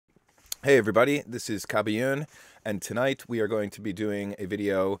Hey everybody, this is Kabayun, and tonight we are going to be doing a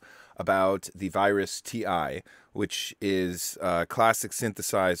video about the VirusTI, which is a classic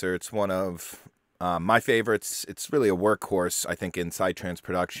synthesizer. It's one of my favorites. It's really a workhorse, I think, in Psytrance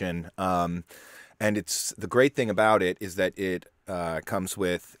production. And the great thing about it is that it comes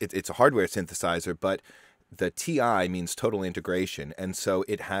with, it's a hardware synthesizer, but the TI means total integration, and so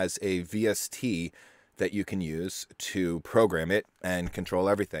it has a VST that you can use to program it and control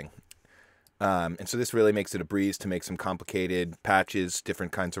everything. And so this really makes it a breeze to make some complicated patches,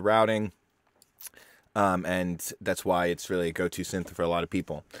 different kinds of routing, and that's why it's really a go-to synth for a lot of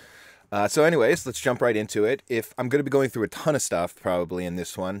people. So anyways, let's jump right into it. I'm going to be going through a ton of stuff probably in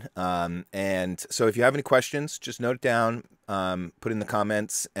this one, and so if you have any questions, just note it down, put in the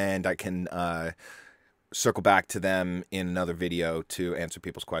comments, and I can circle back to them in another video to answer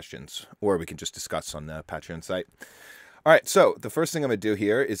people's questions, or we can just discuss on the Patreon site. All right, so the first thing I'm going to do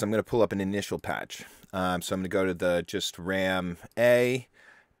here is I'm going to pull up an initial patch. So I'm going to go to the just RAM A,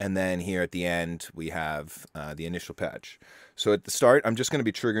 and then here at the end we have the initial patch. So at the start, I'm just going to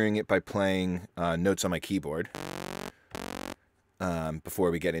be triggering it by playing notes on my keyboard before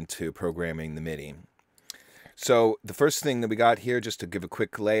we get into programming the MIDI. So the first thing that we got here, just to give a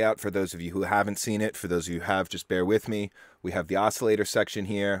quick layout for those of you who haven't seen it, for those of you who have, just bear with me. We have the oscillator section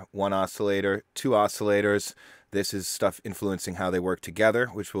here, one oscillator, two oscillators. This is stuff influencing how they work together,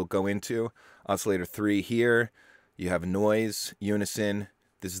 which we'll go into. Oscillator 3 here. You have noise, unison.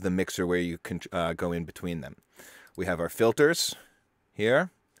 This is the mixer where you can go in between them. We have our filters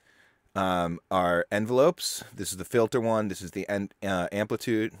here. Our envelopes. This is the filter one. This is the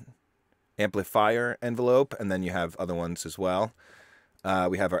amplifier envelope, and then you have other ones as well.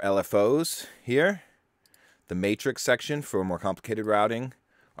 We have our LFOs here. The matrix section for more complicated routing.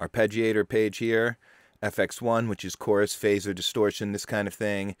 Arpeggiator page here. FX1, which is chorus, phaser, distortion, this kind of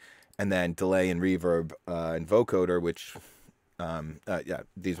thing, and then delay and reverb and vocoder, which, yeah,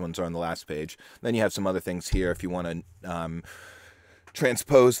 these ones are on the last page. Then you have some other things here if you want to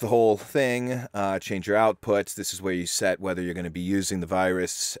transpose the whole thing, change your outputs. This is where you set whether you're going to be using the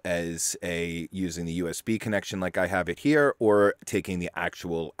virus as using the USB connection like I have it here, or taking the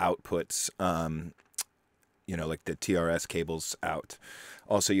actual outputs, you know, like the TRS cables out.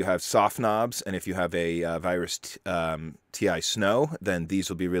 Also, you have soft knobs, and if you have a VirusTI Snow, then these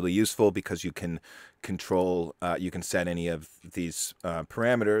will be really useful because you can control, you can set any of these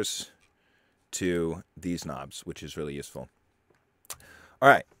parameters to these knobs, which is really useful. All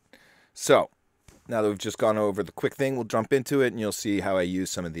right, so now that we've just gone over the quick thing, we'll jump into it, and you'll see how I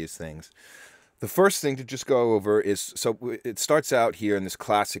use some of these things. The first thing to just go over is, so it starts out here in this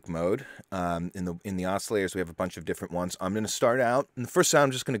classic mode. In the oscillators, we have a bunch of different ones. I'm going to start out, and the first sound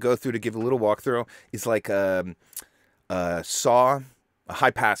I'm just going to go through to give a little walkthrough is like a saw, a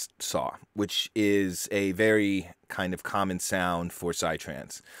high-pass saw, which is a very kind of common sound for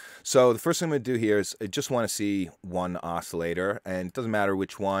Psytrance. So the first thing I'm going to do here is I just want to see one oscillator, and it doesn't matter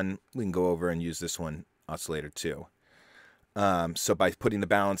which one. We can go over and use this one, oscillator 2. So by putting the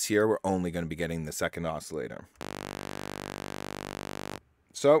balance here, we're only going to be getting the second oscillator.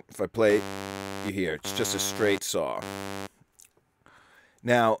 So if I play, you hear it's just a straight saw.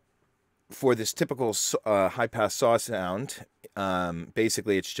 Now, for this typical high-pass saw sound,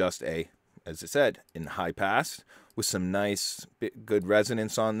 basically it's just as I said, in high pass with some nice, good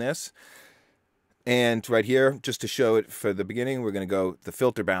resonance on this. And right here, just to show it for the beginning, we're going to go the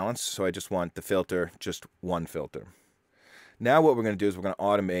filter balance. So I just want the filter, just one filter. Now what we're going to do is we're going to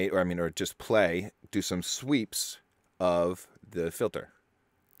automate, or just do some sweeps of the filter.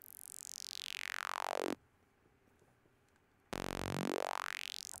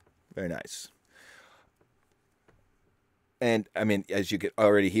 Very nice. And I mean, as you can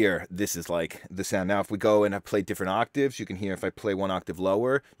already hear, this is like the sound. Now if we go and I play different octaves, you can hear if I play one octave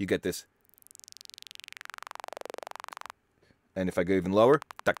lower, you get this. And if I go even lower,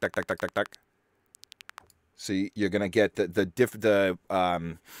 tuck, tuck, tuck, tuck, tuck, tuck. So you're going to get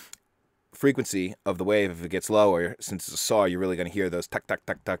the frequency of the wave. If it gets lower, since it's a saw, you're really going to hear those tuck, tuck,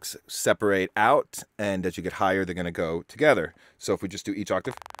 tuck, tucks separate out. And as you get higher, they're going to go together. So if we just do each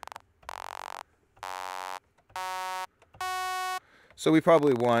octave. So we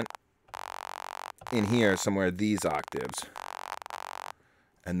probably want in here somewhere these octaves.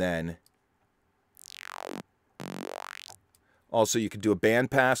 And then also you could do a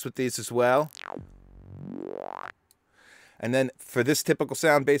band pass with these as well. And then for this typical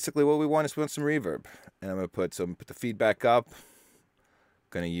sound, basically what we want is we want some reverb. And I'm going to put the feedback up. I'm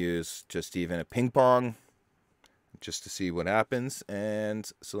going to use just even a ping pong just to see what happens.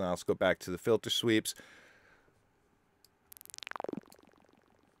 And so now let's go back to the filter sweeps.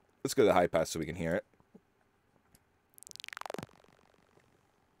 let's go to the high pass so we can hear it.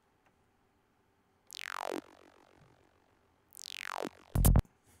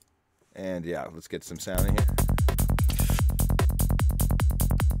 And yeah, let's get some sound in here.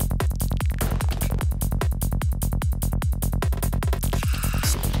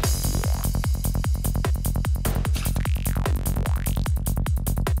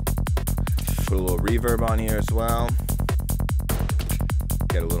 Put a little reverb on here as well.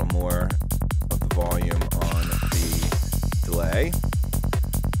 Get a little more of the volume on the delay.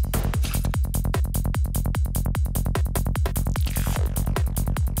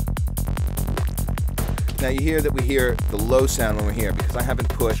 Now you hear that we hear the low sound when we're here because I haven't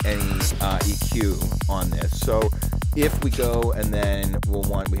put any EQ on this. So if we go and then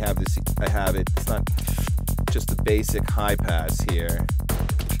we have this, I have it, it's not just the basic high pass here.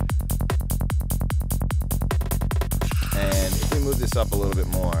 And if we move this up a little bit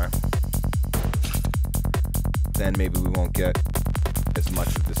more, then maybe we won't get as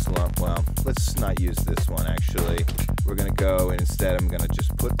much of this lump. Well, let's not use this one actually. We're gonna go and instead I'm gonna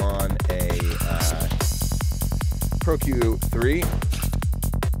just put on a Pro Q3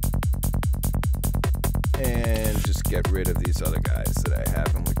 and just get rid of these other guys that I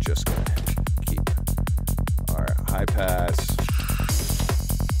have, and we're just gonna keep our high pass.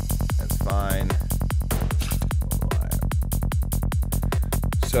 That's fine.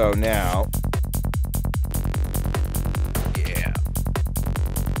 So now, yeah.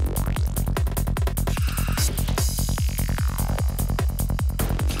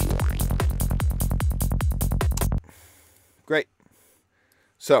 Great.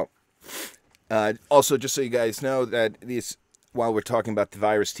 So, also just so you guys know that these, while we're talking about the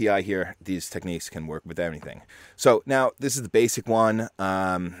VirusTI here, these techniques can work with anything. So now this is the basic one,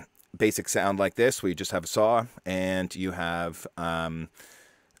 basic sound like this, where you just have a saw and you have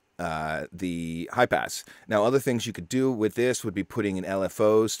the high pass. Now, other things you could do with this would be putting in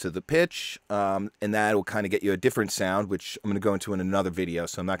LFOs to the pitch, and that will kind of get you a different sound, which I'm going to go into in another video,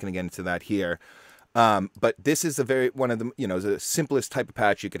 so I'm not going to get into that here. But this is one of the, the simplest type of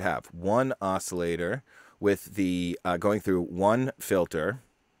patch you could have. One oscillator with the going through one filter,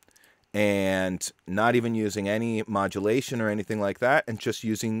 and not even using any modulation or anything like that, and just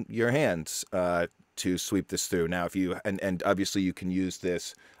using your hands to sweep this through. Now, if you and obviously you can use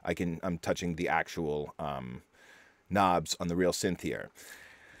this. I'm touching the actual knobs on the real synth here,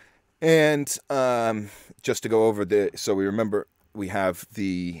 and just to go over so we remember we have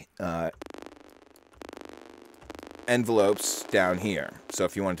the envelopes down here. So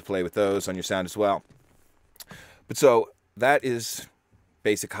if you wanted to play with those on your sound as well. But so that is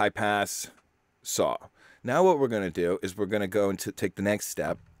basic high pass saw. Now what we're going to do is we're going to go and take the next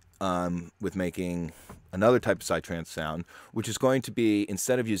step with making another type of Psytrance sound, which is going to be,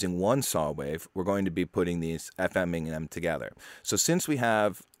 instead of using one saw wave, we're going to be putting these FMing them together. So since we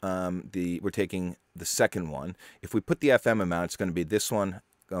have we're taking the second one, if we put the FM amount, it's going to be this one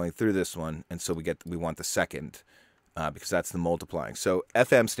going through this one, and so we want the second because that's the multiplying. So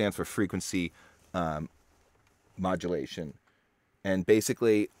FM stands for frequency modulation, and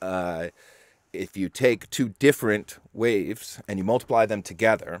basically if you take two different waves and you multiply them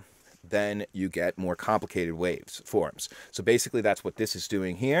together, then you get more complicated forms. So basically that's what this is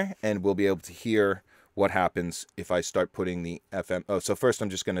doing here, and we'll be able to hear what happens if I start putting the FM. Oh, so first I'm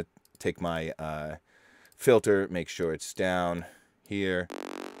just going to take my filter, make sure it's down here,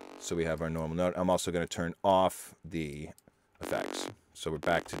 so we have our normal note. I'm also going to turn off the effects, so we're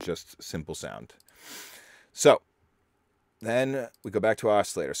back to just simple sound. So then we go back to our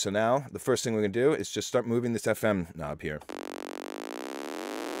oscillator. So now the first thing we're going to do is just start moving this FM knob here.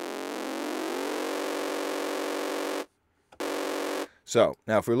 So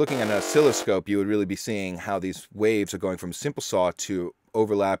now if we're looking at an oscilloscope, you would really be seeing how these waves are going from a simple saw to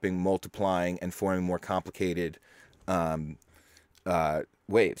overlapping, multiplying, and forming more complicated waveforms.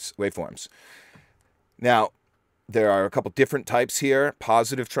 Now, there are a couple different types here.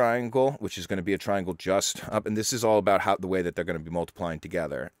 Positive triangle, which is going to be a triangle just up, and this is all about the way that they're going to be multiplying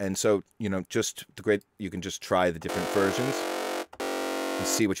together. And so, you can just try the different versions and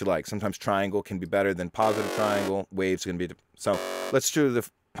see what you like. Sometimes triangle can be better than positive triangle. Waves are going to be so. Let's do the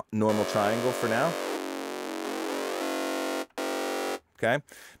normal triangle for now. Okay.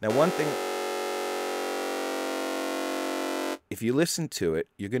 Now, one thing, if you listen to it,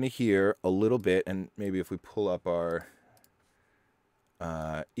 you're going to hear a little bit, and maybe if we pull up our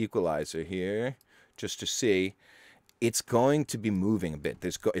equalizer here, just to see, it's going to be moving a bit.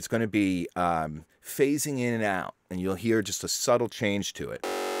 It's going to be phasing in and out, and you'll hear just a subtle change to it.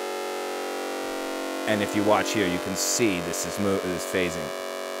 And if you watch here, you can see this is phasing.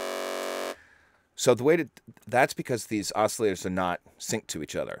 So the way to, that's because these oscillators are not synced to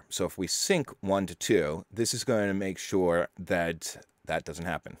each other. So if we sync 1 to 2, this is going to make sure that that doesn't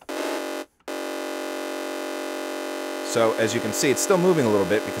happen. So as you can see, it's still moving a little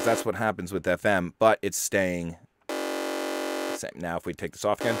bit because that's what happens with FM, but it's staying the same. Now if we take this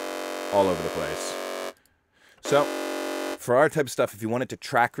off again, all over the place. So for our type of stuff, if you want it to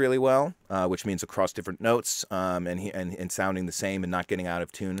track really well, which means across different notes and sounding the same and not getting out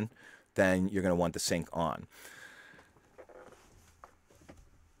of tune, then you're going to want the sync on.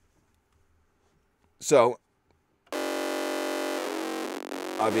 So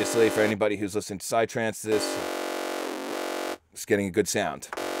obviously, for anybody who's listening to Psytrance, this is getting a good sound.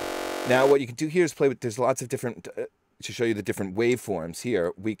 Now, what you can do here is play with, there's lots of different, to show you the different waveforms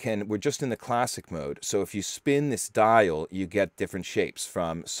here, we're just in the classic mode. So if you spin this dial, you get different shapes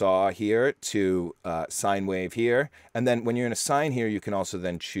from saw here to sine wave here. And then when you're in a sine here, you can also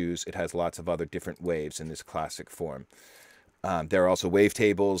then choose, it has lots of other different waves in this classic form. There are also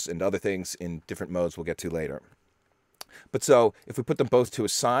wavetables and other things in different modes we'll get to later. But so if we put them both to a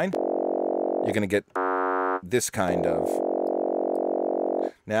sine, you're going to get this kind of.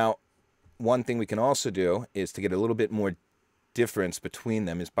 Now, one thing we can also do is to get a little bit more difference between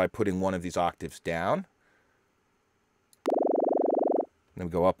them is by putting one of these octaves down. Then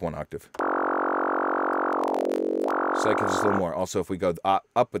we go up 1 octave. So that gives us a little more. Also, if we go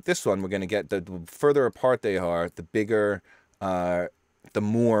up with this one, we're going to get, the further apart they are, the bigger, the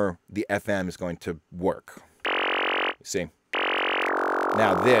more the FM is going to work. You see?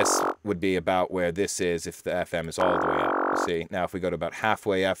 Now this would be about where this is if the FM is all the way up. You see? Now if we go to about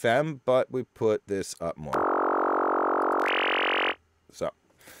halfway FM, but we put this up more. So,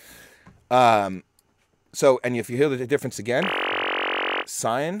 and if you hear the difference again,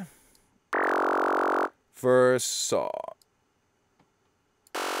 sine versus saw.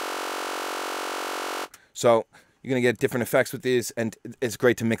 So you're going to get different effects with these, and it's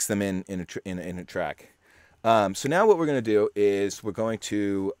great to mix them in a track. So now what we're going to do is we're going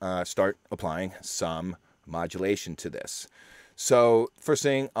to start applying some modulation to this. So first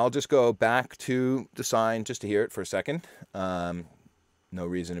thing, I'll just go back to the sine just to hear it for a second. No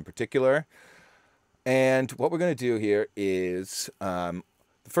reason in particular. And what we're going to do here is, the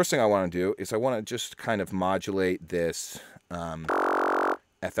first thing I want to do is I want to just kind of modulate this FM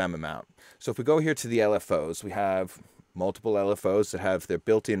amount. So if we go here to the LFOs, we have multiple LFOs that have their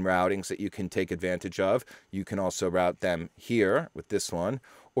built-in routings that you can take advantage of. You can also route them here with this one,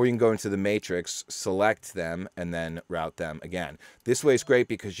 or you can go into the matrix, select them, and then route them again. This way is great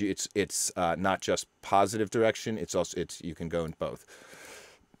because it's not just positive direction, it's also, you can go in both.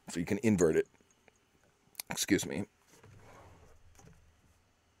 So you can invert it. Excuse me.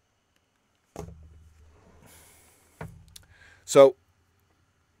 So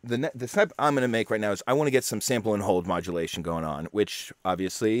the step I'm going to make right now is I want to get some sample and hold modulation going on, which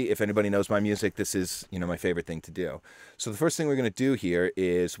obviously, if anybody knows my music, this is, you know, my favorite thing to do. So the first thing we're going to do here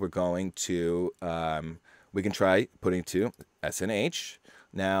is we're going to, we can try putting to S and H.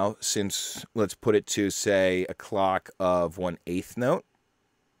 Now, since, let's put it to, say, a clock of 1/8 note.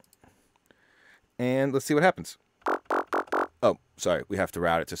 And let's see what happens. Oh, sorry, we have to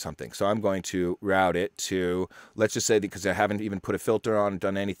route it to something. So I'm going to route it to, let's just say, because I haven't even put a filter on,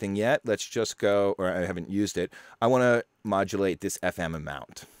 done anything yet, let's just go, or I haven't used it, I want to modulate this FM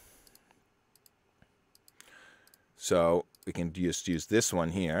amount. So we can just use this one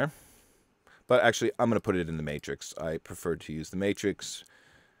here. But actually, I'm going to put it in the matrix. I prefer to use the matrix.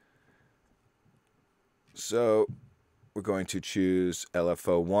 So we're going to choose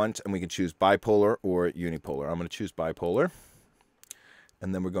LFO1, and we can choose bipolar or unipolar. I'm going to choose bipolar.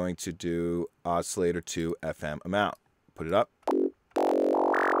 And then we're going to do oscillator to FM amount. Put it up.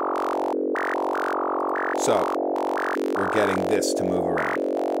 So we're getting this to move around.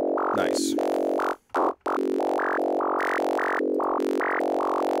 Nice.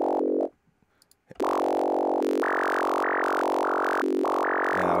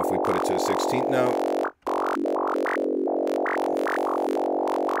 Now if we put it to a 16th note.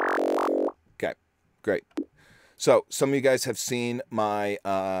 Okay, great. So some of you guys have seen my,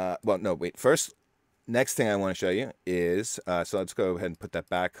 well, no, wait. First, next thing I want to show you is, so let's go ahead and put that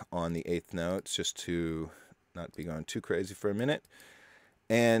back on the 8th note just to not be going too crazy for a minute.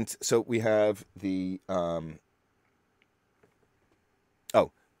 And so we have the, oh,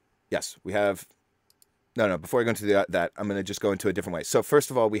 yes, we have, no, before I go into that, I'm going to just go into a different way. So first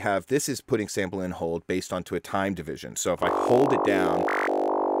of all, we have, this is putting sample and hold based onto a time division. So if I hold it down,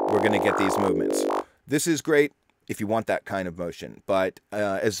 we're going to get these movements. This is great if you want that kind of motion. But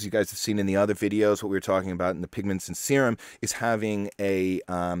as you guys have seen in the other videos, what we were talking about in the pigments and serum is having a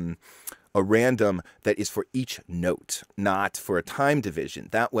a random that is for each note, not for a time division.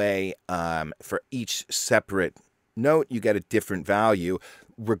 That way, for each separate note, you get a different value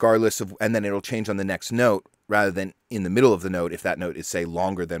regardless of, and then it'll change on the next note rather than in the middle of the note if that note is, say,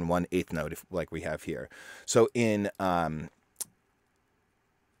 longer than 1/8 note, like we have here. So in the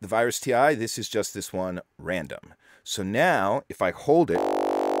VirusTI, this is just this one random. So now, if I hold it,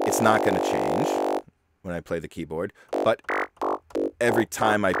 it's not going to change when I play the keyboard, but every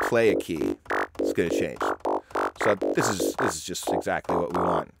time I play a key, it's going to change. So this is just exactly what we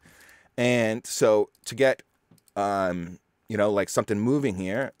want. And so to get, you know, like something moving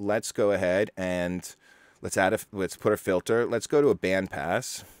here, let's go ahead and let's put a filter. Let's go to a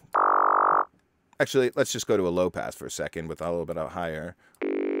bandpass. Actually, let's just go to a low pass for a second with a little bit of higher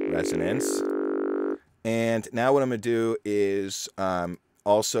resonance. And now what I'm going to do is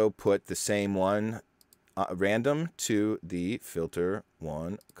also put the same one random to the filter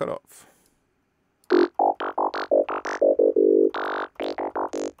 1 cutoff.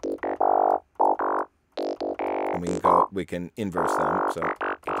 And we can inverse them.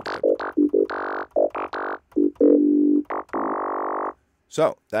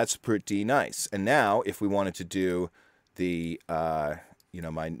 So that's pretty nice. And now if we wanted to do the you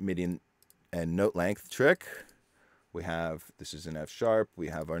know, my MIDI and note length trick, we have, this is an F sharp, we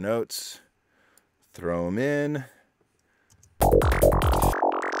have our notes, throw them in,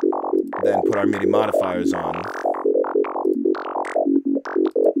 then put our MIDI modifiers on.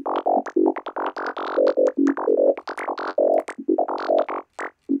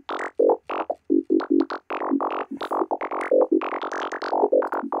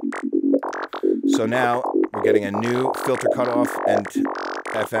 So now we're getting a new filter cutoff and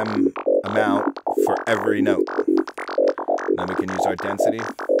FM amount for every note. Then we can use our density.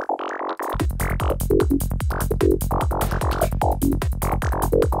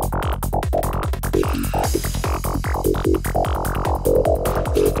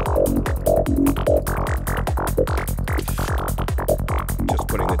 Just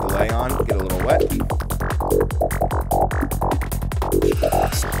putting the delay on, get a little wet.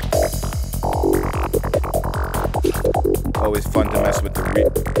 Always fun to mess with the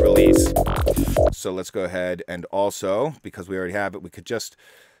release. So let's go ahead and also, because we already have it, we could just,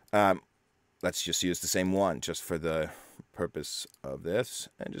 let's just use the same one just for the purpose of this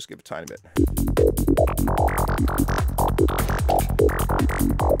and just give it a tiny bit.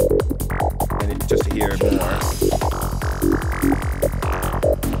 And just to hear it more.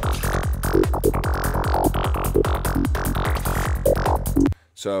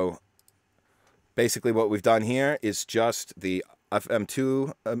 So basically what we've done here is just the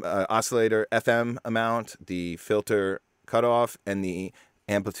FM2 oscillator FM amount, the filter cutoff, and the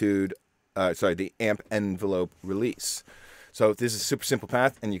amplitude, the amp envelope release. So this is a super simple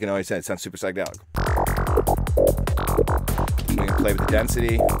path, and you can always say it sounds super psychedelic. We can play with the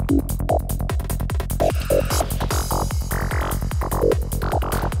density.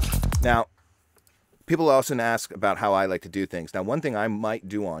 Now, people often ask about how I like to do things. Now, one thing I might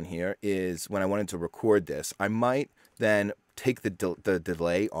do on here is when I wanted to record this, I might then take the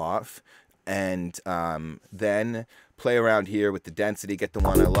delay off and then play around here with the density, get the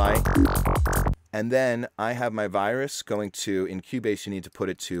one I like. And then I have my Virus going to, in Cubase, you need to put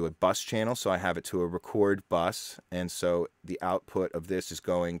it to a bus channel. So I have it to a record bus. And so the output of this is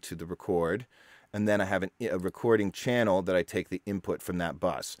going to the record. And then I have a recording channel that I take the input from that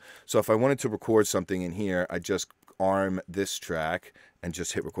bus. So if I wanted to record something in here, I just arm this track and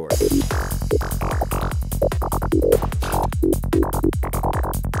just hit record.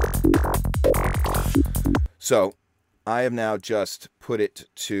 So I have now just put it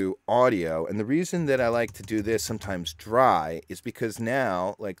to audio. And the reason that I like to do this sometimes dry is because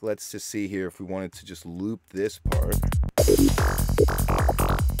now, like, let's just see here if we wanted to just loop this part.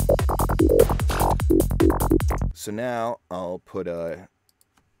 So now I'll put a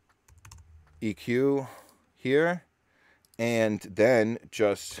EQ here, and then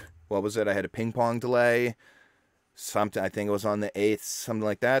just, what was it? I had a ping pong delay, something, I think it was on the 8th, something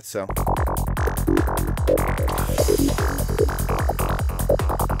like that. So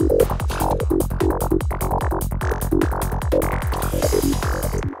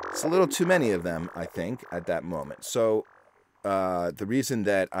it's a little too many of them, I think, at that moment. So the reason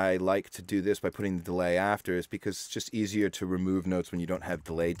that I like to do this by putting the delay after is because it's just easier to remove notes when you don't have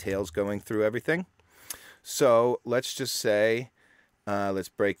delay tails going through everything. So let's just say, let's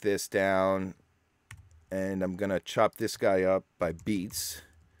break this down, and I'm going to chop this guy up by beats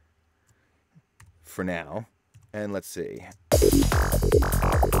for now. And let's see.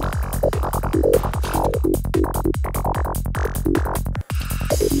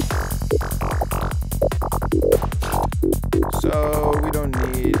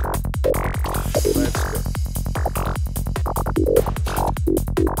 speed. Let's go.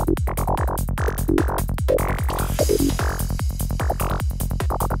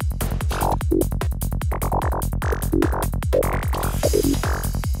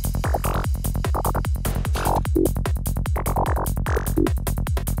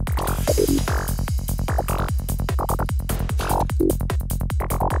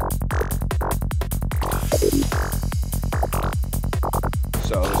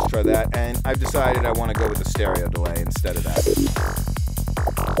 So let's try that, and I've decided I want to go with the stereo delay instead of that.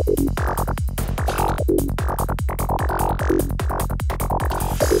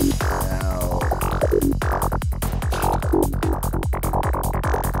 Now,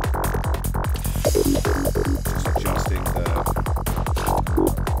 just adjusting the...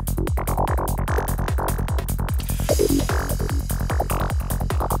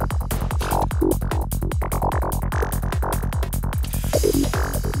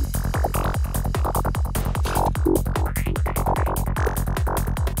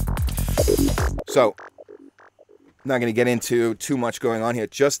 So, I'm not going to get into too much going on here,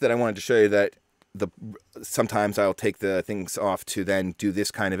 just that I wanted to show you that sometimes I'll take the things off to then do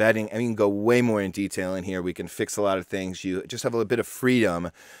this kind of editing, and we can go way more in detail in here. We can fix a lot of things. You just have a little bit of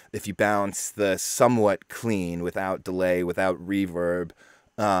freedom if you balance the somewhat clean without delay, without reverb,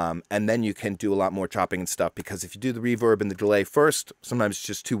 and then you can do a lot more chopping and stuff, because if you do the reverb and the delay first, sometimes it's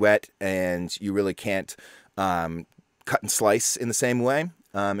just too wet and you really can't cut and slice in the same way.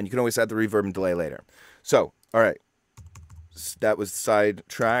 And you can always add the reverb and delay later. So, all right, that was the side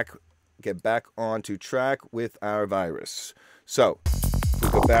track. Get back onto track with our Virus. So, if we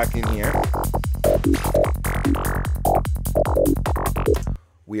go back in here,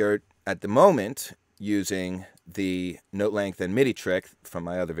 we are at the moment using the note length and MIDI trick from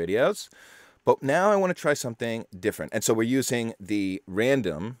my other videos, but now I want to try something different. And so we're using the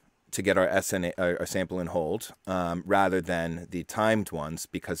random to get our SNA, our sample and hold, rather than the timed ones,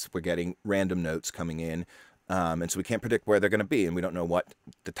 because we're getting random notes coming in, and so we can't predict where they're going to be, and we don't know what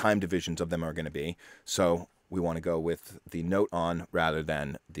the time divisions of them are going to be. So we want to go with the note on rather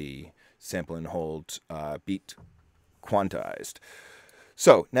than the sample and hold beat quantized.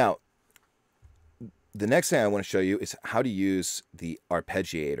 So now, the next thing I want to show you is how to use the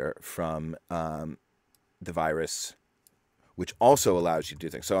arpeggiator from the Virus, which also allows you to do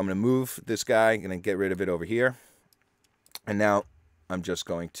things. So I'm going to move this guy, I'm going to get rid of it over here. And now I'm just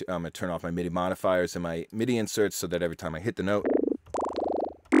going to turn off my MIDI modifiers and my MIDI inserts so that every time I hit the note,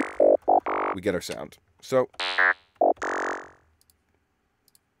 we get our sound. So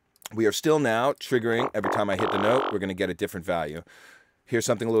we are still now triggering every time I hit the note, we're going to get a different value. Here's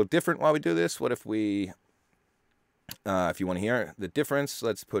something a little different while we do this. What if we, if you want to hear the difference,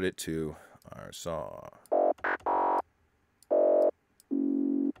 let's put it to our saw.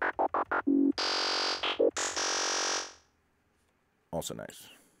 Also nice.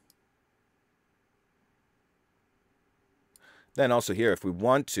 Then also here, if we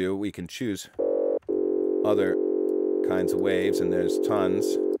want to, we can choose other kinds of waves, and there's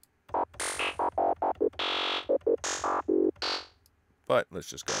tons. But let's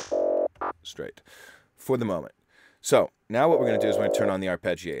just go straight for the moment. So now what we're going to do is we're going to turn on the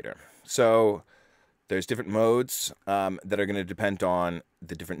arpeggiator. So there's different modes that are going to depend on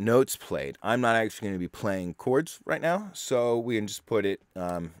the different notes played. I'm not actually going to be playing chords right now, so we can just put it,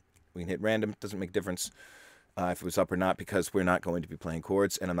 we can hit random. Doesn't make a difference if it was up or not, because we're not going to be playing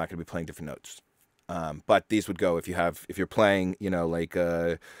chords, and I'm not going to be playing different notes. But these would go if you're playing, you know, like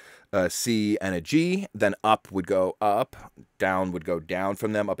a C and a G, then up would go up, down would go down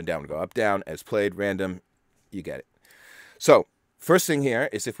from them, up and down would go up, down, as played, random, you get it. So first thing here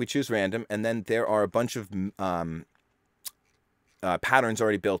is if we choose random, and then there are a bunch of patterns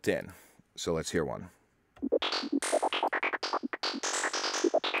already built in. So let's hear one.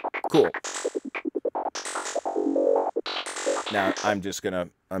 Cool. Now I'm just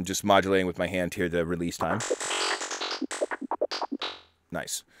modulating with my hand here the release time.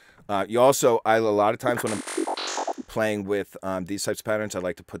 Nice. You also, a lot of times when I'm playing with these types of patterns, I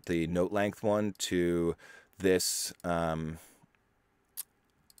like to put the note length one to this, so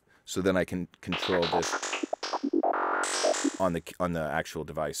then I can control this on the actual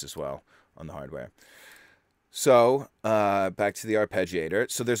device as well, on the hardware. So back to the arpeggiator.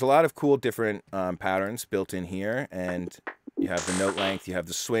 So there's a lot of cool different patterns built in here, and you have the note length, you have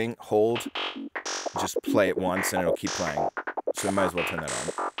the swing, hold, just play it once and it'll keep playing. So we might as well turn that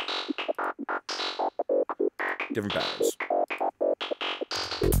on. Different patterns.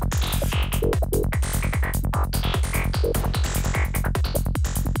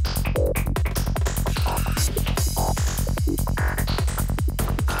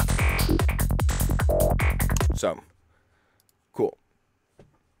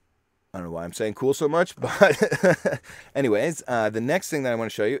 why I'm saying cool so much, but anyways, the next thing that I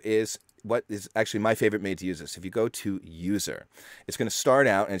want to show you is what is actually my favorite made to use this. If you go to user, it's going to start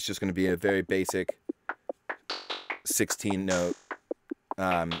out and it's just going to be a very basic 16 note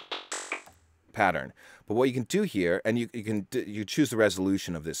pattern. But what you can do here, and you choose the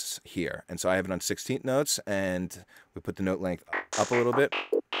resolution of this here. And so I have it on 16th notes, and we put the note length up a little bit.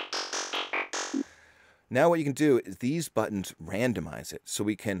 Now what you can do is these buttons randomize it. So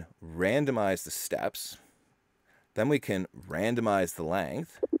we can randomize the steps. Then we can randomize the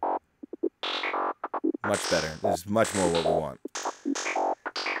length. Much better. This is much more what we want.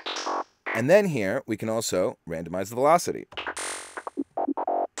 And then here, we can also randomize the velocity.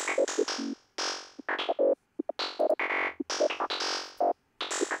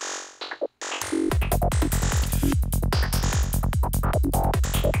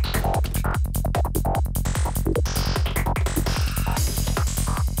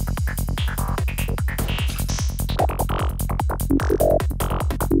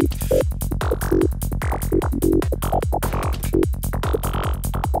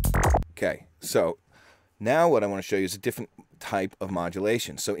 Okay, so now what I want to show you is a different type of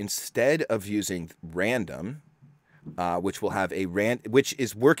modulation. So instead of using random, which will have a which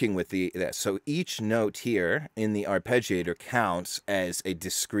is working with this. So each note here in the arpeggiator counts as a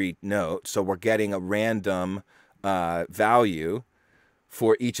discrete note. So we're getting a random value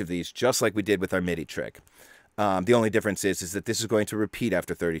for each of these, just like we did with our MIDI trick. The only difference is that this is going to repeat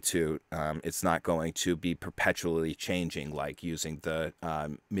after 32. It's not going to be perpetually changing like using the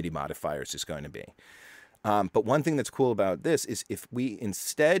MIDI modifiers is going to be. But one thing that's cool about this is if we,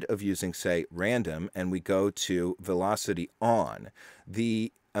 instead of using, say, random, and we go to velocity on,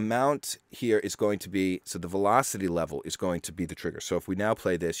 the amount here is going to be, so the velocity level is going to be the trigger. So if we now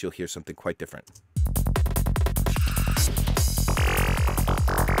play this, you'll hear something quite different.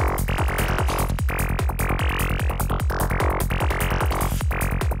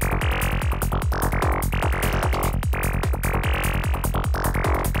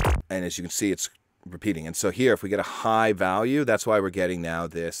 And as you can see, it's repeating. And so here, if we get a high value, that's why we're getting now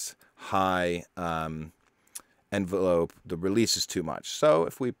this high envelope. The release is too much. So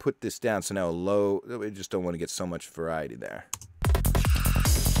if we put this down, so now a low, we just don't want to get so much variety there.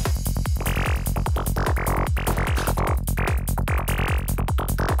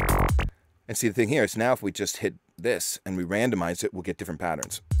 And see, the thing here is now if we just hit this and we randomize it, we'll get different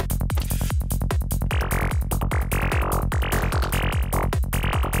patterns.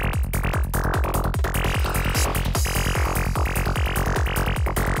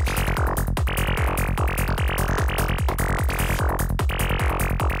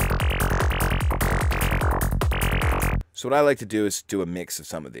 So what I like to do is do a mix of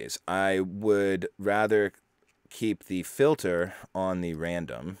some of these. I would rather keep the filter on the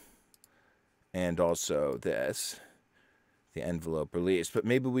random and also this, the envelope release, but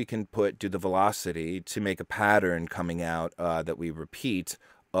maybe we can do the velocity to make a pattern coming out that we repeat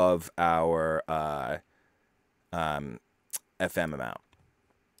of our FM amount.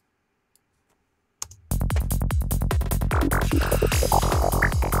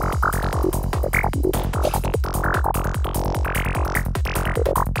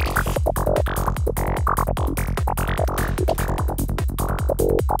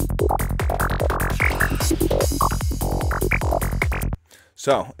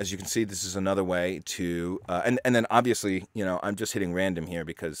 So, as you can see, this is another way to, and then obviously, you know, I'm just hitting random here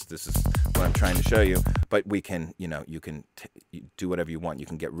because this is what I'm trying to show you, but we can, you know, you can do whatever you want. You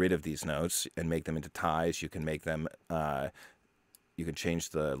can get rid of these notes and make them into ties. You can make them, you can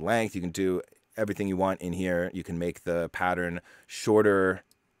change the length. You can do everything you want in here. You can make the pattern shorter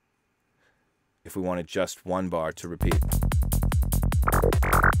if we wanted just one bar to repeat.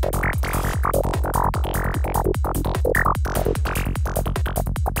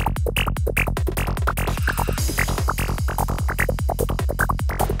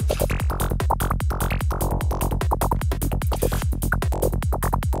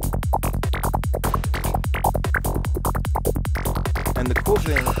 And the cool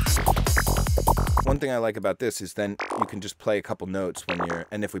thing, one thing I like about this is then you can just play a couple notes when you're,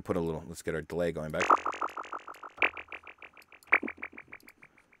 and if we put a little, let's get our delay going back.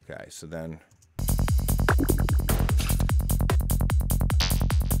 Okay, so then.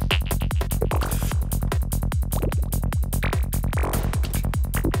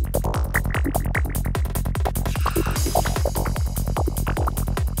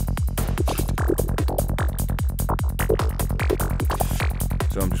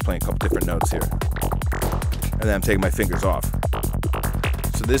 So I'm just playing a couple different notes here. And then I'm taking my fingers off.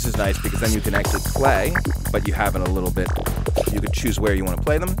 So this is nice because then you can actually play, but you have it a little bit, you can choose where you want to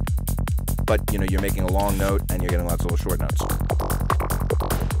play them. but you know, you're making a long note and you're getting lots of little short notes.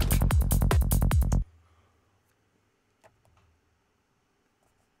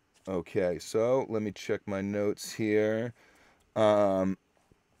 Okay, so let me check my notes here.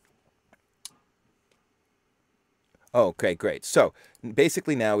 Okay, great. So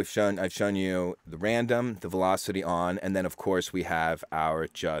basically now I've shown you the random, the velocity on, and then of course we have our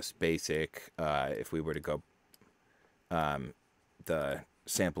just basic, if we were to go the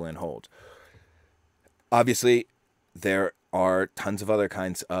sample and hold. Obviously, there are tons of other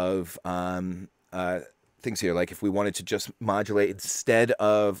kinds of things here. Like if we wanted to just modulate instead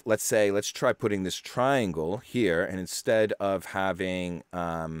of, let's try putting this triangle here, and instead of having,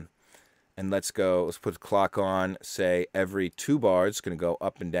 and let's put the clock on, say every 2 bars, it's going to go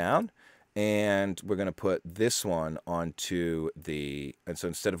up and down. And we're going to put this one onto the, and so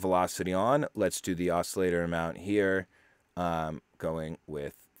instead of velocity on, let's do the oscillator amount here, going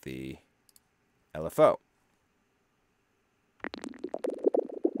with the LFO.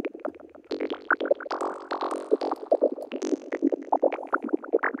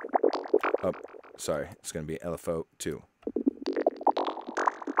 Oh, sorry, it's going to be LFO 2.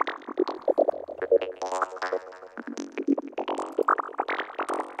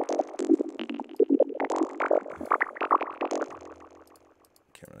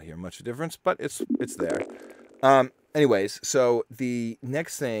 Can't really hear much of a difference, but it's there. Anyways, so the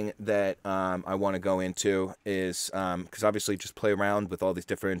next thing that I want to go into is, because obviously just play around with all these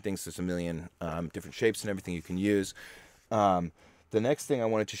different things. There's a million different shapes and everything you can use. The next thing I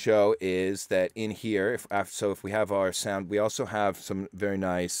wanted to show is that in here, if we have our sound, we also have some very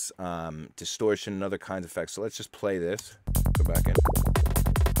nice distortion and other kinds of effects. So let's just play this. Go back in.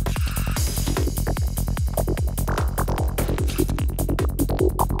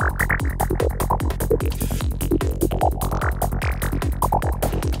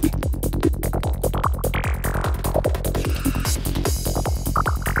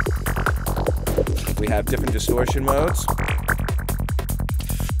 We have different distortion modes.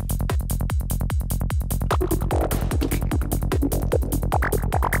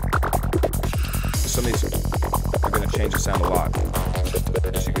 Some of these are going to change the sound a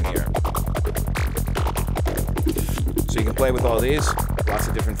lot, as you can hear. So you can play with all these, lots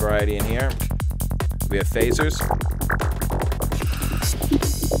of different variety in here. We have phasers,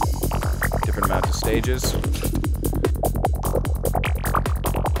 different amounts of stages.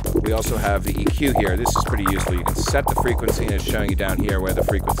 We also have the EQ here. This is pretty useful. You can set the frequency, and it's showing you down here where the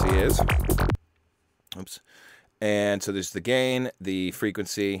frequency is. Oops. And so there's the gain, the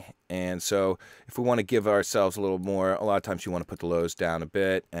frequency, and so if we want to give ourselves a little more, a lot of times you want to put the lows down a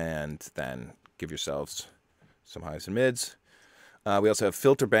bit and then give yourselves some highs and mids. We also have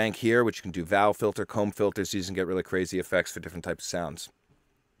filter bank here, which you can do valve filter, comb filters. These can get really crazy effects for different types of sounds.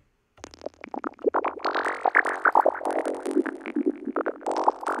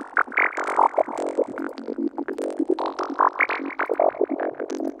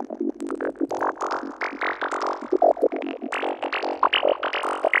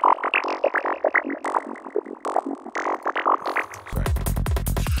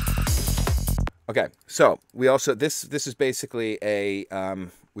 Okay, so we also, this is basically a,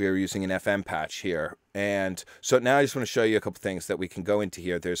 we are using an FM patch here. And so now I just want to show you a couple things that we can go into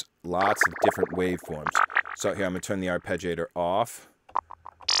here. There's lots of different waveforms. So here I'm going to turn the arpeggiator off.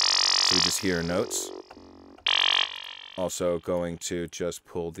 So we just hear notes. Also going to just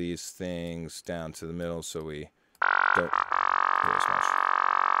pull these things down to the middle so we don't hear as much.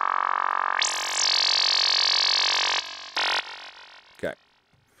 Okay.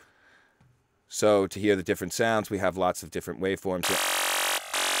 So to hear the different sounds, we have lots of different waveforms here.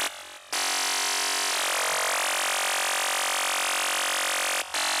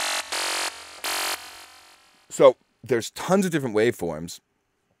 So there's tons of different waveforms,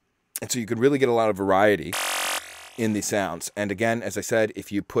 and so you can really get a lot of variety in the sounds. And again, as I said,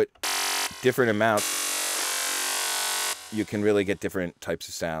 if you put different amounts, you can really get different types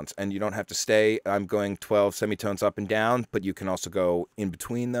of sounds. And you don't have to stay, I'm going 12 semitones up and down, but you can also go in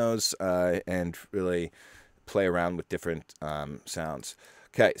between those and really play around with different sounds.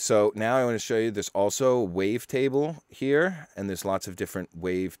 Okay, so now I want to show you, there's also a wave table here, and there's lots of different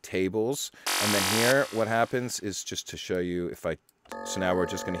wave tables. And then here, what happens is, just to show you, if I, so now we're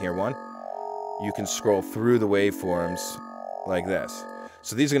just going to hear one. You can scroll through the waveforms like this.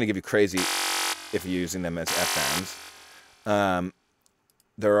 So these are going to give you crazy if you're using them as FMs.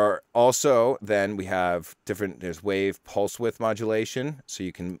 There are also, then we have different, there's wave pulse width modulation, so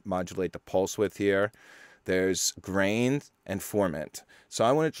you can modulate the pulse width here. There's grain and formant. So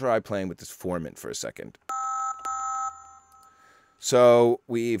I want to try playing with this formant for a second. So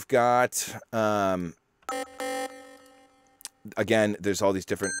we've got, again, there's all these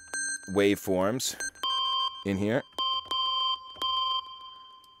different waveforms in here.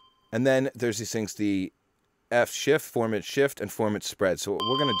 And then there's these things, the F shift, format shift, and format spread. So what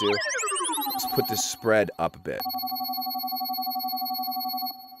we're going to do is put this spread up a bit.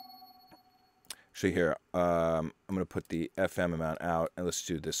 Actually, here, I'm going to put the FM amount out, and let's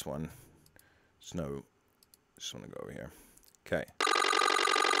do this one. Just want to go over here. Okay.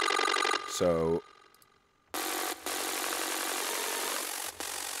 So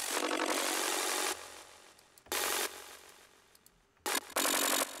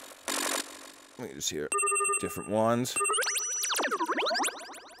let me just hear different ones.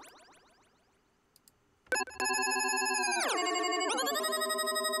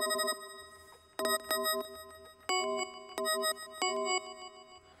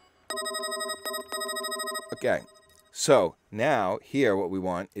 Okay, so now here what we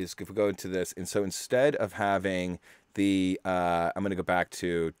want is if we go into this, and so instead of having the, I'm going to go back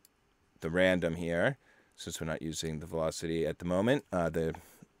to the random here, since we're not using the velocity at the moment, the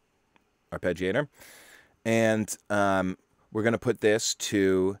arpeggiator, and we're going to put this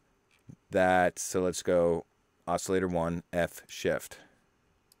to that, so let's go oscillator 1, F shift.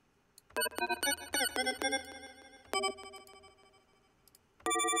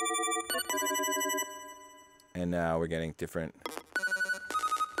 And now we're getting different.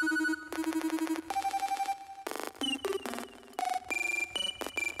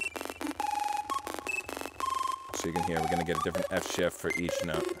 So you can hear we're going to get a different F shift for each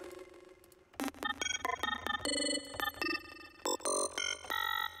note.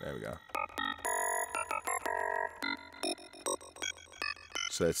 There we go.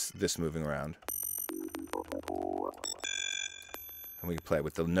 So it's this moving around. And we can play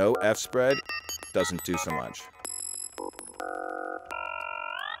with the no F spread. Doesn't do so much.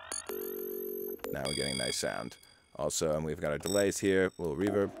 Now we're getting nice sound. Also, and we've got our delays here, a little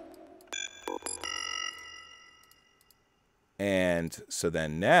reverb. And so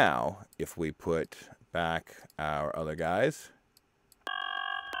then now, if we put back our other guys,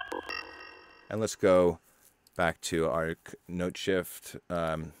 and let's go back to our note shift,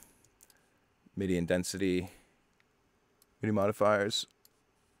 MIDI and density, MIDI modifiers.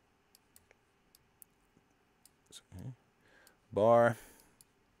 Bar.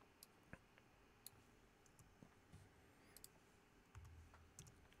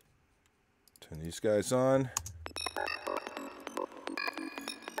 Turn these guys on.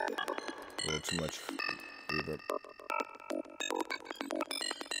 A little too much reverb.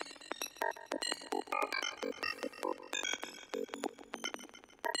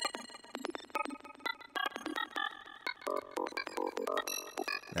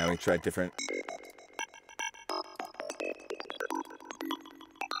 Now we try different.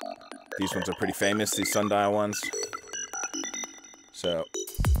 These ones are pretty famous, these sundial ones. So.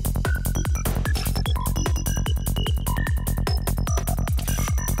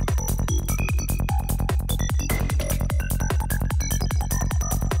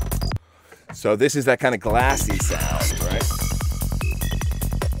 So this is that kind of glassy sound, right?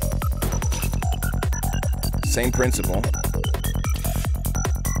 Same principle.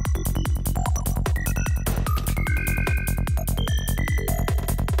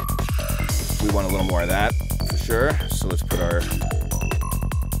 We want a little more of that, for sure. So let's put our...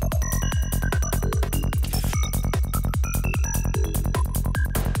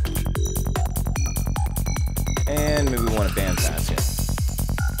 And maybe we want a band pass here.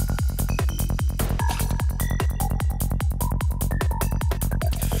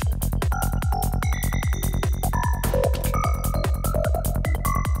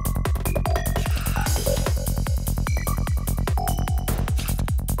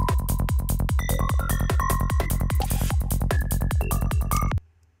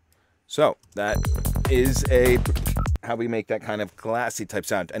 So that is how we make that kind of glassy type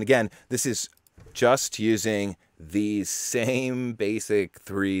sound. And again, this is just using these same basic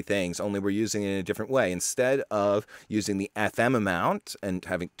three things, only we're using it in a different way. Instead of using the FM amount and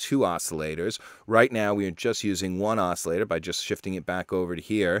having two oscillators, right now we are just using one oscillator by just shifting it back over to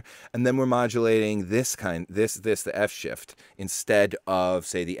here, and then we're modulating the F shift instead of,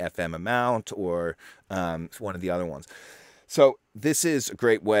 say, the FM amount or one of the other ones. So this is a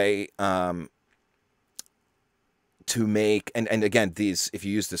great way to make, and again, these, if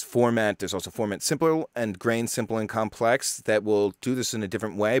you use this format, there's also format simple and grain simple and complex that will do this in a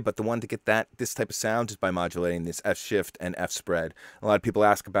different way. But the one to get this type of sound is by modulating this F shift and F spread. A lot of people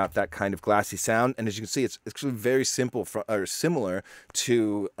ask about that kind of glassy sound, and as you can see, it's actually very simple or similar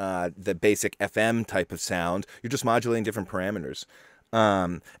to the basic FM type of sound. You're just modulating different parameters,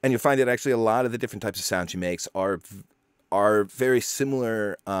 and you'll find that actually a lot of the different types of sounds you make are very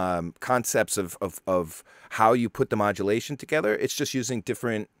similar concepts of how you put the modulation together. It's just using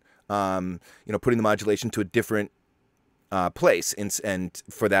different, putting the modulation to a different place and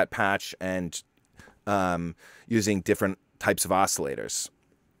for that patch, and using different types of oscillators.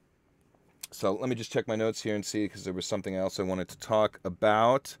 So let me just check my notes here and see, because there was something else I wanted to talk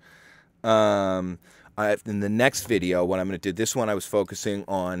about. In the next video, what I'm going to do, this one I was focusing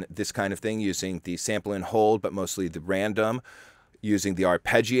on this kind of thing, using the sample and hold, but mostly the random, using the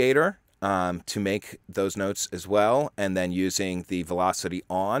arpeggiator to make those notes as well, and then using the velocity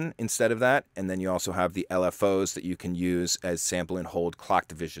on instead of that. And then you also have the LFOs that you can use as sample and hold clock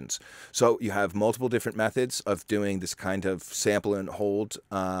divisions. So you have multiple different methods of doing this kind of sample and hold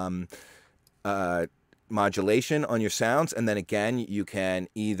modulation on your sounds. And then again, you can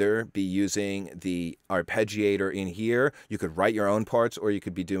either be using the arpeggiator in here, you could write your own parts, or you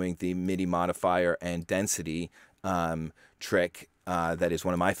could be doing the MIDI modifier and density trick. That is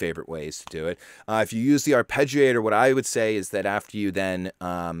one of my favorite ways to do it. If you use the arpeggiator, what I would say is that after you then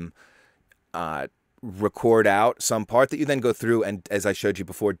record out some part, that you then go through and, as I showed you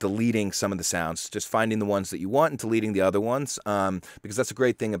before, deleting some of the sounds, just finding the ones that you want and deleting the other ones, because that's a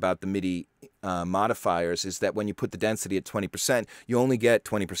great thing about the MIDI modifiers, is that when you put the density at 20%, you only get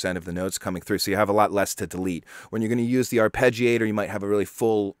 20% of the notes coming through, so you have a lot less to delete. When you're going to use the arpeggiator, you might have a really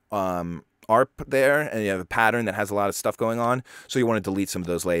full arp there, and you have a pattern that has a lot of stuff going on, so you want to delete some of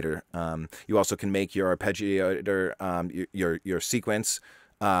those later. You also can make your arpeggiator, your sequence,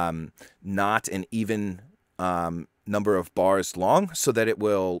 not an even number of bars long, so that it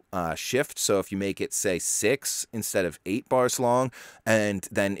will shift. So if you make it, say, 6 instead of 8 bars long, and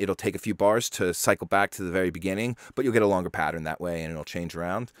then it'll take a few bars to cycle back to the very beginning, but you'll get a longer pattern that way, and it'll change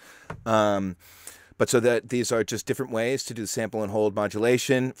around. But so that these are just different ways to do the sample and hold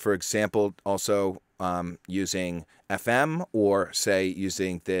modulation. For example, also using FM, or say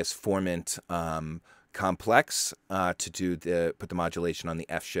using this formant complex to put the modulation on the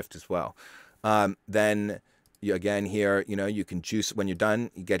F shift as well. Then again here, you can juice, when you're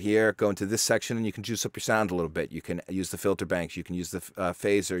done, you get here, go into this section, and you can juice up your sound a little bit. You can use the filter banks, you can use the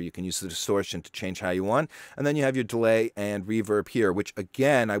phaser, you can use the distortion to change how you want. And then you have your delay and reverb here, which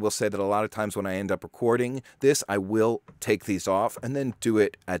again, I will say that a lot of times when I end up recording this, I will take these off and then do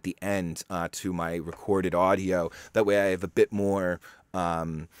it at the end to my recorded audio. That way I have a bit more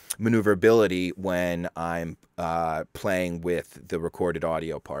maneuverability when I'm playing with the recorded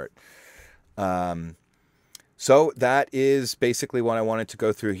audio part. So that is basically what I wanted to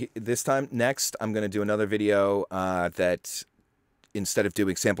go through this time. Next, I'm going to do another video that, instead of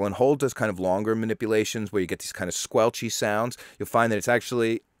doing sample and hold, does kind of longer manipulations where you get these kind of squelchy sounds. You'll find that it's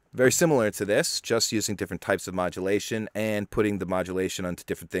actually very similar to this, just using different types of modulation and putting the modulation onto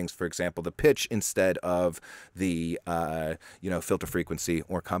different things. For example, the pitch instead of the filter frequency,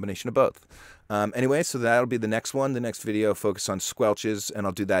 or a combination of both. Anyway, so that'll be the next one. The next video focus on squelches, and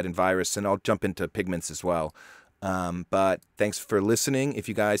I'll do that in Virus, and I'll jump into pigments as well. But thanks for listening. If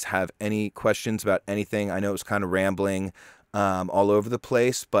you guys have any questions about anything, I know it was kind of rambling all over the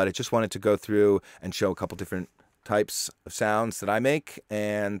place, but I just wanted to go through and show a couple different types of sounds that I make,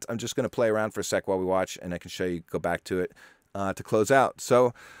 and I'm just going to play around for a sec while we watch, and I can show you, go back to it to close out.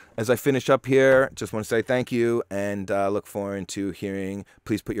 So as I finish up here, just want to say thank you, and look forward to hearing.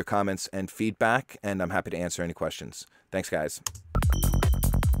 Please put your comments and feedback, and I'm happy to answer any questions. Thanks, guys.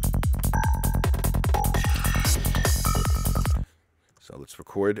 So let's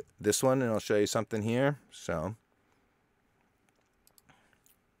record this one, and I'll show you something here. So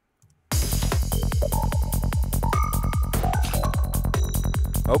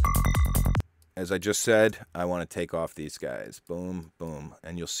as I just said, I want to take off these guys. Boom, boom.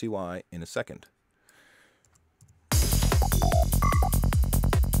 And you'll see why in a second.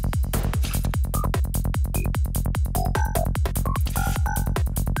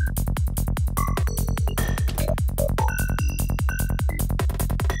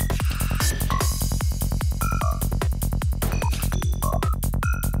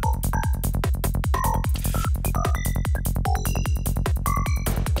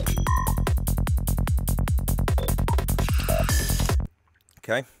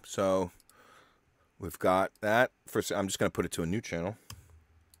 Okay, so we've got that. First, I'm just going to put it to a new channel.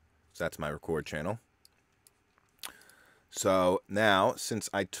 So that's my record channel. So now, since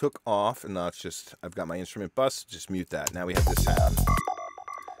I took off, and now it's just, I've got my instrument bus, just mute that. Now we have this sound.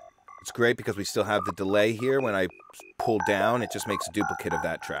 It's great because we still have the delay here. When I pull down, it just makes a duplicate of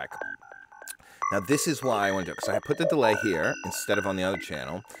that track. Now this is why I want to do it, because I put the delay here instead of on the other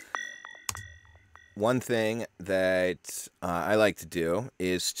channel. One thing that I like to do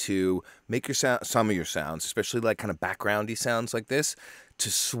is to make your some of your sounds, especially like kind of backgroundy sounds like this, to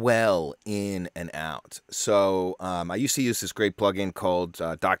swell in and out. So I used to use this great plugin called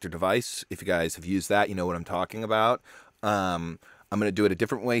Dr. Device. If you guys have used that, you know what I'm talking about. I'm going to do it a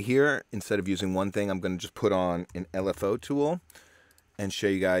different way here. Instead of using one thing, I'm going to just put on an LFO tool and show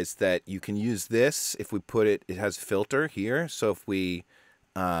you guys that you can use this. If we put it, it has a filter here. So if we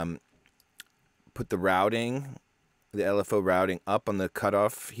put the routing, the LFO routing up on the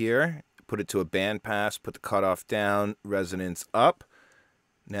cutoff here, put it to a band pass, put the cutoff down, resonance up.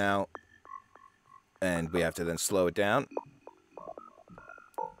 Now, and we have to then slow it down.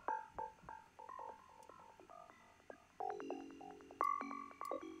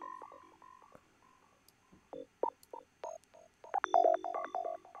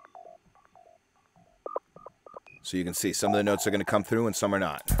 So you can see some of the notes are going to come through and some are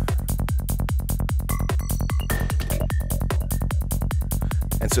not.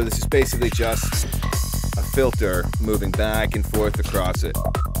 And so this is basically just a filter moving back and forth across it.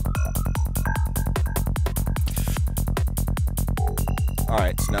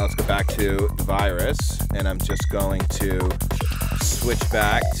 Alright, so now let's go back to the Virus, and I'm just going to switch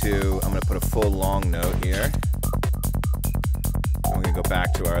back to, I'm going to put a full long note here. I'm going to go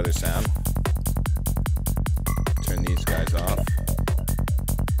back to our other sound. Turn these guys off.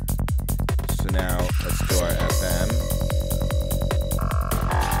 So now let's do our FM.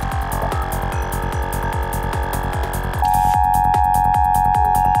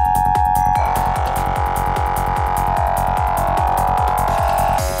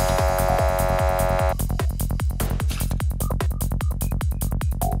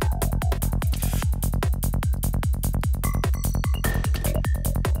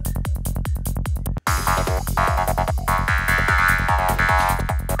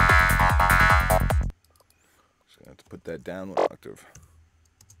 Put that down 1 octave.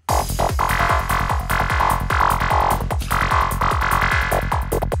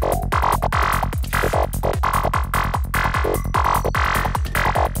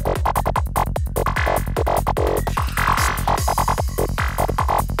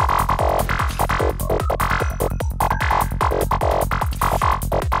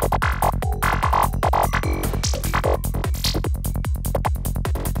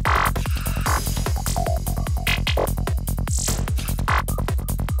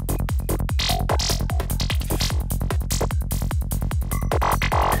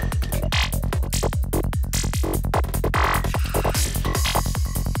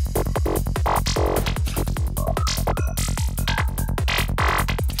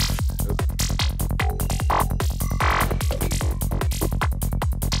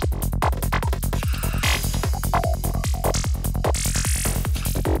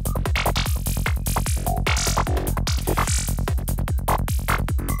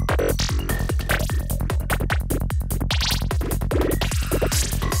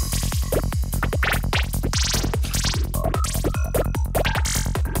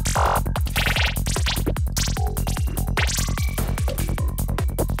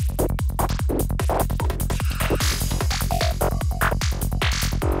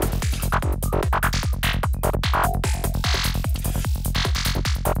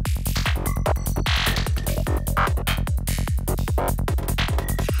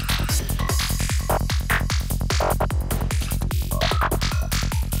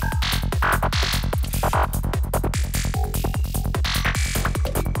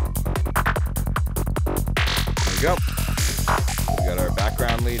 Go. We got our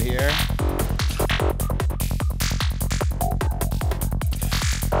background lead here.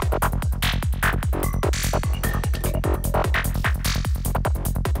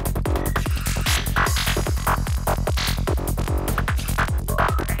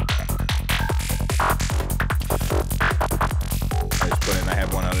 I just put in, I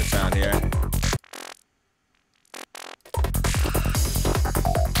have one other sound here.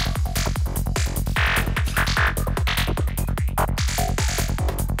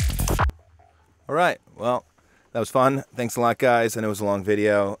 All right, well, that was fun. Thanks a lot, guys. I know it was a long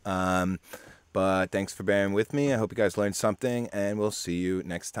video, but thanks for bearing with me. I hope you guys learned something, and we'll see you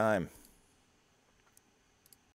next time.